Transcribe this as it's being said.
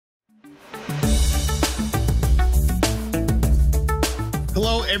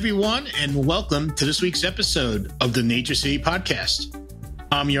everyone, and welcome to this week's episode of the NatureCity Podcast.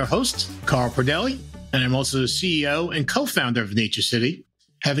 I'm your host, Carl Perdelli, and I'm also the CEO and co-founder of NatureCity,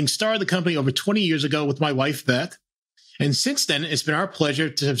 having started the company over 20 years ago with my wife, Beth. And since then, it's been our pleasure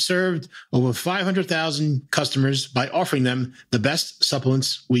to have served over 500,000 customers by offering them the best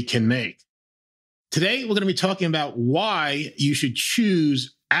supplements we can make. Today, we're going to be talking about why you should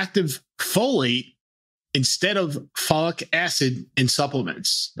choose active folate instead of folic acid in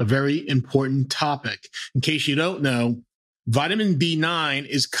supplements, a very important topic. In case you don't know, vitamin B9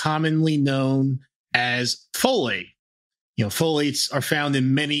 is commonly known as folate. Folates are found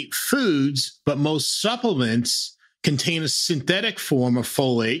in many foods, but most supplements contain a synthetic form of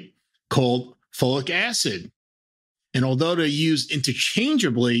folate called folic acid. And although they're used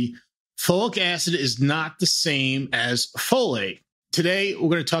interchangeably, folic acid is not the same as folate. Today, we're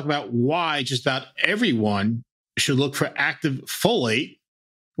going to talk about why just about everyone should look for active folate,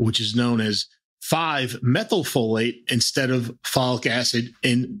 which is known as 5-methylfolate instead of folic acid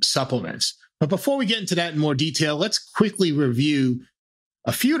in supplements. But before we get into that in more detail, let's quickly review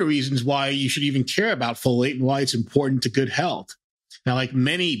a few of the reasons why you should even care about folate and why it's important to good health. Now, like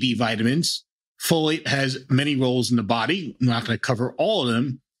many B vitamins, folate has many roles in the body. I'm not going to cover all of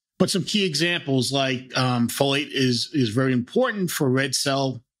them. But some key examples like folate is very important for red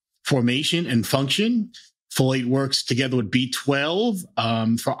cell formation and function. Folate works together with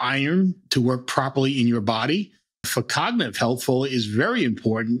B12 for iron to work properly in your body. For cognitive health, folate is very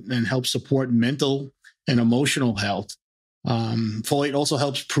important and helps support mental and emotional health. Folate also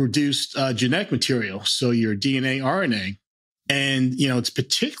helps produce genetic material, so your DNA, RNA. And, it's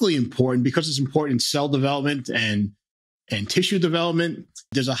particularly important because it's important in cell development and tissue development.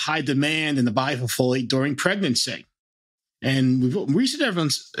 There's a high demand in the body for folate during pregnancy. And recent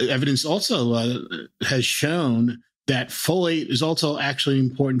evidence also has shown that folate is also actually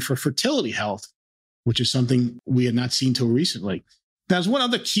important for fertility health, which is something we had not seen till recently. Now, there's one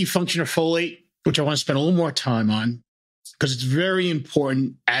other key function of folate, which I want to spend a little more time on, because it's very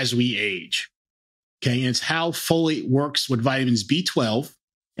important as we age. Okay, and it's how folate works with vitamins B12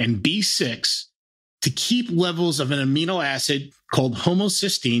 and B6 to keep levels of an amino acid called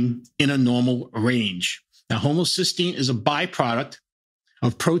homocysteine in a normal range. Now, homocysteine is a byproduct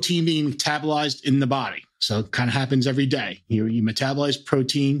of protein being metabolized in the body. So it kind of happens every day. You metabolize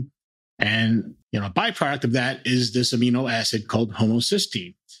protein, and a byproduct of that is this amino acid called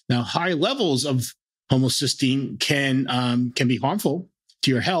homocysteine. Now, high levels of homocysteine can be harmful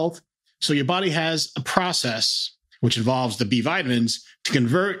to your health. So your body has a process which involves the B vitamins to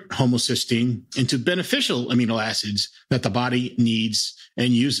convert homocysteine into beneficial amino acids that the body needs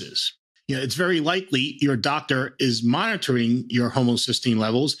and uses. It's very likely your doctor is monitoring your homocysteine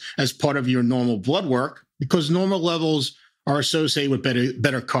levels as part of your normal blood work, because normal levels are associated with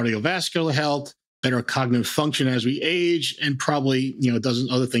better cardiovascular health, better cognitive function as we age, and probably, a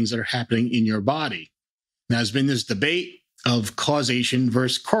dozen other things that are happening in your body. Now, there's been this debate of causation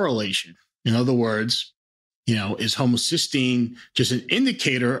versus correlation. In other words, is homocysteine just an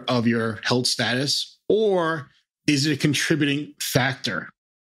indicator of your health status, or is it a contributing factor?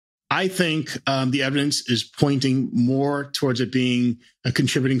 I think the evidence is pointing more towards it being a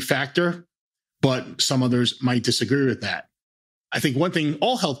contributing factor, but some others might disagree with that. I think one thing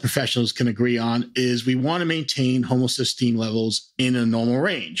all health professionals can agree on is we want to maintain homocysteine levels in a normal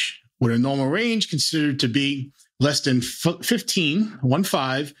range, with a normal range considered to be less than 15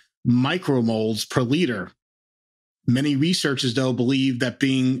 micromoles per liter. Many researchers, though, believe that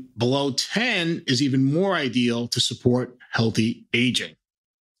being below 10 is even more ideal to support healthy aging.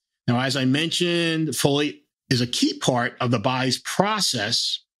 Now, as I mentioned, folate is a key part of the body's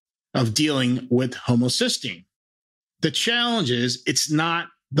process of dealing with homocysteine. The challenge is it's not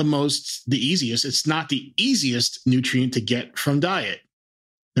the easiest. It's not the easiest nutrient to get from diet.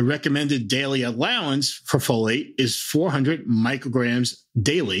 The recommended daily allowance for folate is 400 micrograms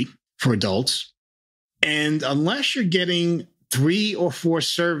daily for adults. And unless you're getting 3 or 4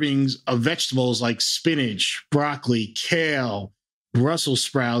 servings of vegetables like spinach, broccoli, kale, Brussels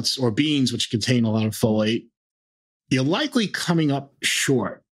sprouts, or beans, which contain a lot of folate, you're likely coming up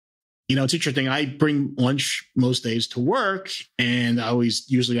short. It's interesting. I bring lunch most days to work, and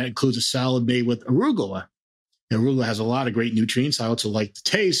usually that includes a salad made with arugula. Arugula has a lot of great nutrients. I also like the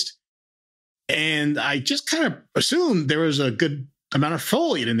taste. And I just kind of assumed there was a good amount of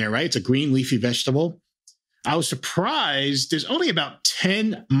folate in there, right? It's a green leafy vegetable. I was surprised there's only about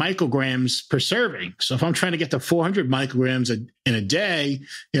 10 micrograms per serving. So if I'm trying to get to 400 micrograms in a day,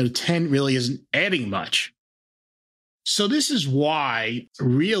 10 really isn't adding much. So this is why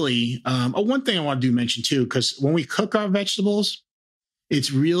really, one thing I want to mention too, because when we cook our vegetables,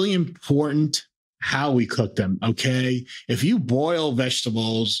 it's really important how we cook them, okay? If you boil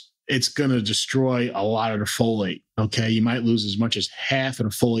vegetables, it's going to destroy a lot of the folate, okay? You might lose as much as half of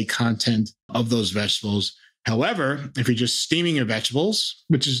the folate content of those vegetables. However, if you're just steaming your vegetables,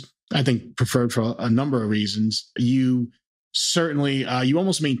 which is, I think, preferred for a number of reasons, you certainly, you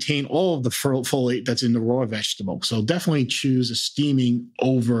almost maintain all of the folate that's in the raw vegetable. So definitely choose a steaming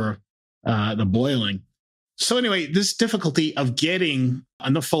over the boiling. So anyway, this difficulty of getting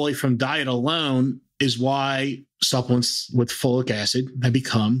enough folate from diet alone is why supplements with folic acid have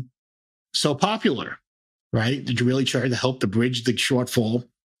become so popular, right? Did you really try to help to bridge the shortfall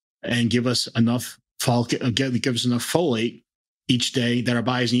and give us enough folate each day that our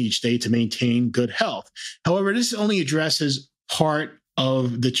bodies need each day to maintain good health? However, this only addresses part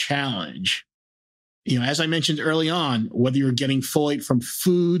of the challenge. As I mentioned early on, whether you're getting folate from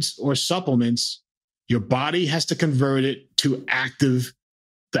foods or supplements, your body has to convert it to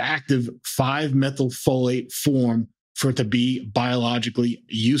the active 5-methylfolate form for it to be biologically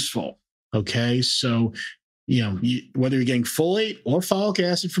useful. Okay. So, whether you're getting folate or folic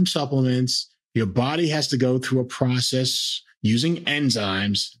acid from supplements, your body has to go through a process using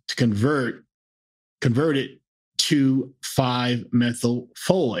enzymes to convert it to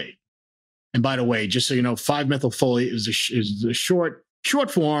 5-methylfolate. And by the way, just so you know, 5-methylfolate is the short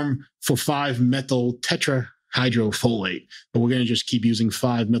form for 5-methyl tetrahydrofolate, but we're going to just keep using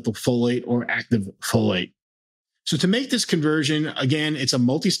 5-methylfolate or active folate. So to make this conversion, again, it's a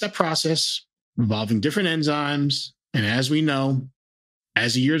multi-step process involving different enzymes. And as we know,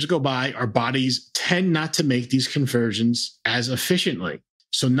 as the years go by, our bodies tend not to make these conversions as efficiently.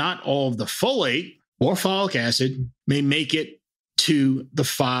 So not all of the folate or folic acid may make it to the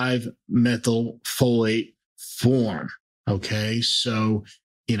 5-methylfolate form. Okay. So,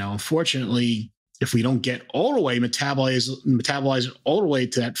 unfortunately, if we don't get all the way, metabolize it all the way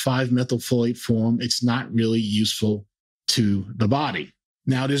to that 5-methylfolate form, it's not really useful to the body.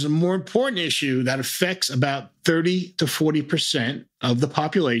 Now, there's a more important issue that affects about 30 to 40% of the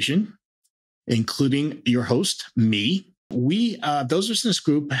population, including your host, me. Those of us in this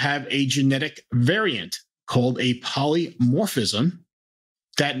group have a genetic variant called a polymorphism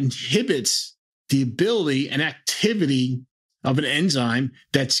that inhibits the ability and activity of an enzyme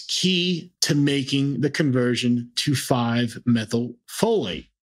that's key to making the conversion to 5-methylfolate.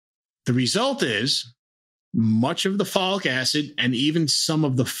 The result is much of the folic acid and even some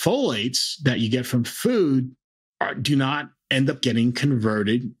of the folates that you get from food do not end up getting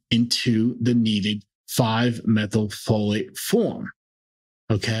converted into the needed 5-methylfolate form.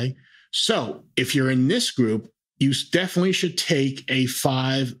 Okay. So if you're in this group, you definitely should take a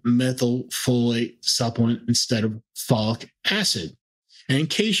 5-methylfolate supplement instead of folic acid. And in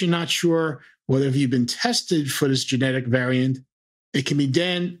case you're not sure whether you've been tested for this genetic variant, it can be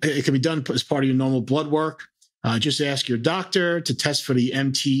done as part of your normal blood work. Just ask your doctor to test for the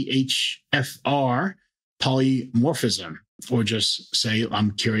MTHFR polymorphism, or just say, I'm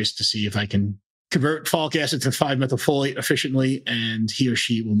curious to see if I can convert folic acid to 5-methylfolate efficiently, and he or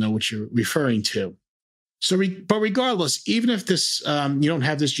she will know what you're referring to. So, but regardless, even if this you don't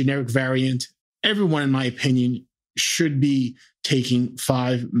have this generic variant, everyone, in my opinion, should be taking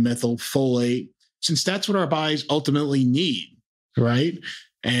 5-methylfolate, since that's what our bodies ultimately need, right?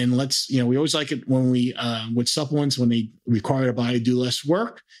 And we always like it when we, with supplements, when they require our body to do less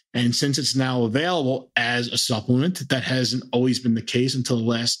work. And since it's now available as a supplement, that hasn't always been the case until the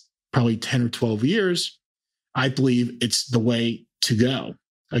last probably 10 or 12 years, I believe it's the way to go.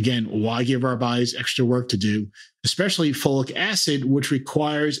 Again, why give our bodies extra work to do, especially folic acid, which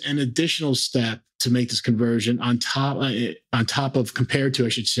requires an additional step to make this conversion on top of, compared to, I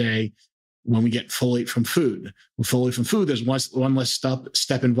should say, when we get folate from food. With folate from food, there's one less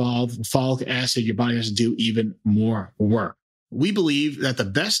step involved. With folic acid, your body has to do even more work. We believe that the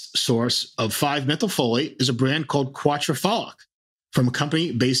best source of 5-methylfolate is a brand called Quattrofolic from a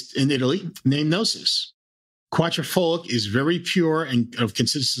company based in Italy named Gnosis. Quattrofolic is very pure and of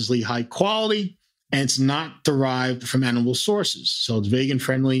consistently high quality, and it's not derived from animal sources. So it's vegan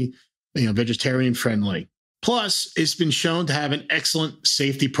friendly, vegetarian friendly. Plus, it's been shown to have an excellent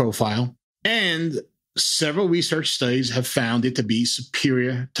safety profile, and several research studies have found it to be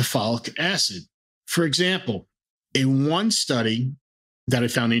superior to folic acid. For example, in one study that I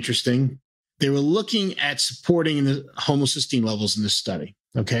found interesting, they were looking at supporting the homocysteine levels in this study.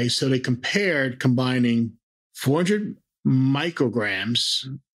 Okay, so they compared combining 400 micrograms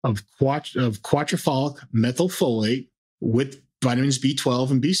of quattrofolic methylfolate with vitamins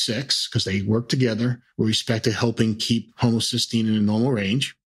B12 and B6, because they work together with respect to helping keep homocysteine in a normal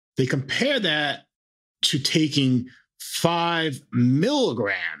range. They compare that to taking 5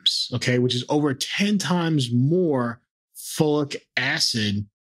 milligrams, okay, which is over 10 times more folic acid,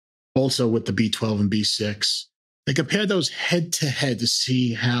 also with the B12 and B6. They compared those head to head to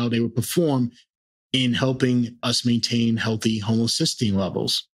see how they would perform in helping us maintain healthy homocysteine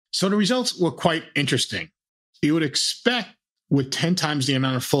levels. So the results were quite interesting. You would expect with 10 times the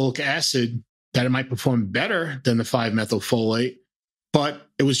amount of folic acid that it might perform better than the 5-methylfolate, but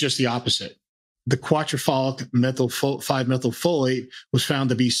it was just the opposite. The quatropholate 5-methylfolate was found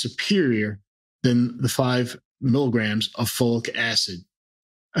to be superior than the 5 milligrams of folic acid.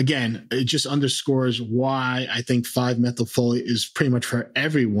 Again, it just underscores why I think 5-methylfolate is pretty much for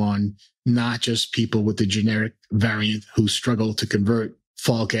everyone, not just people with the genetic variant who struggle to convert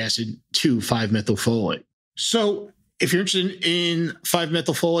folic acid to 5-methylfolate. So if you're interested in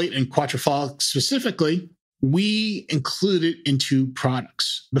 5-methylfolate and quatropholate specifically, we include it in 2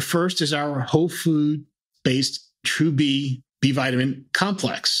 products. The first is our whole food-based True B vitamin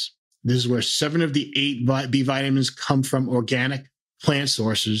complex. This is where 7 of the 8 B vitamins come from organic plant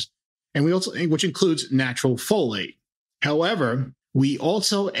sources, and which includes natural folate. However, we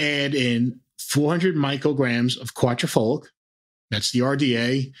also add in 400 micrograms of quatropholate. That's the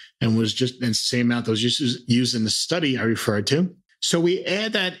RDA, and it's the same amount that was just used in the study I referred to. So we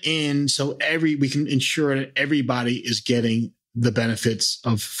add that in so we can ensure that everybody is getting the benefits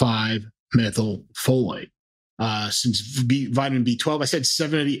of 5-methylfolate. Since vitamin B12, I said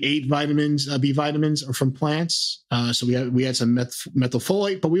 7 of the 8 B vitamins are from plants. So we add some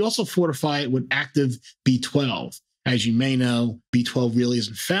methylfolate, but we also fortify it with active B12. As you may know, B12 really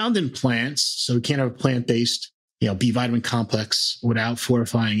isn't found in plants, so we can't have a plant-based B vitamin complex without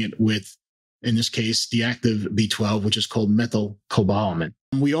fortifying it with, in this case, the active B12, which is called methylcobalamin.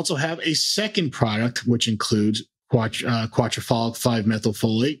 We also have a second product, which includes quatropholate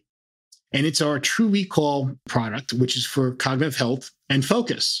 5-methylfolate, and it's our True Recall product, which is for cognitive health and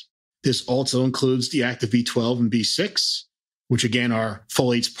focus. This also includes the active B12 and B6, which again are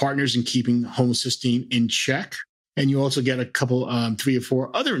folate's partners in keeping homocysteine in check. And you also get a couple, 3 or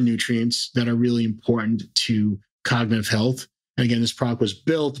 4 other nutrients that are really important to cognitive health. And again, this product was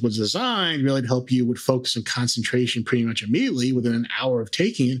designed really to help you with focus and concentration pretty much immediately within an hour of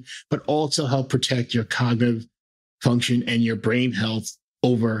taking it, but also help protect your cognitive function and your brain health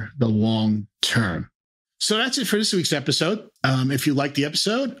over the long term. So that's it for this week's episode. If you like the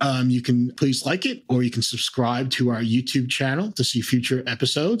episode, you can please like it, or you can subscribe to our YouTube channel to see future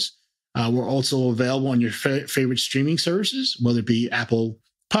episodes. We're also available on your favorite streaming services, whether it be Apple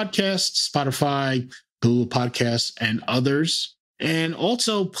Podcasts, Spotify, Google Podcasts, and others. And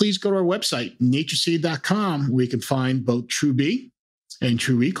also, please go to our website, NatureCity.com, where you can find both True B and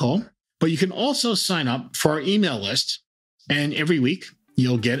True Recall. But you can also sign up for our email list. And every week,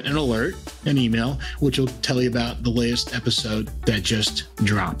 you'll get an alert, an email, which will tell you about the latest episode that just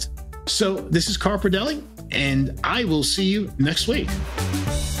dropped. So this is Carl Pradelli, and I will see you next week.